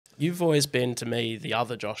You've always been to me the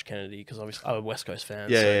other Josh Kennedy because obviously I'm a West Coast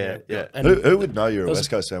fan. Yeah. And Who would know you're a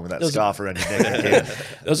West Coast fan with that scarf around your neck again?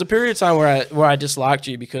 there was a period of time where I disliked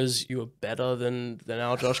you because you were better than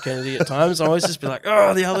our Josh Kennedy at times. I always just be like,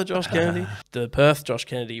 oh, the other Josh Kennedy. The Perth Josh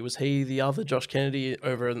Kennedy, was he the other Josh Kennedy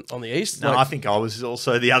over on the east? No, I think I was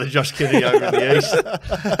also the other Josh Kennedy over in the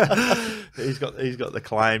east. He's got the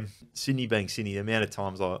claim. Sydney being Sydney, the amount of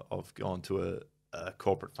times I've gone to a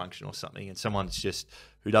corporate function or something and someone's just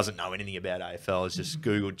who doesn't know anything about AFL has just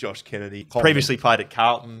Googled Josh Kennedy. Previously played at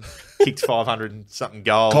Carlton, kicked 500 and something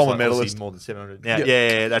goals. Coleman medalist. More than 700. Now,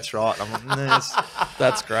 yeah, that's right. I'm like,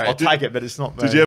 that's great. I'll take it, but it's not me. Did you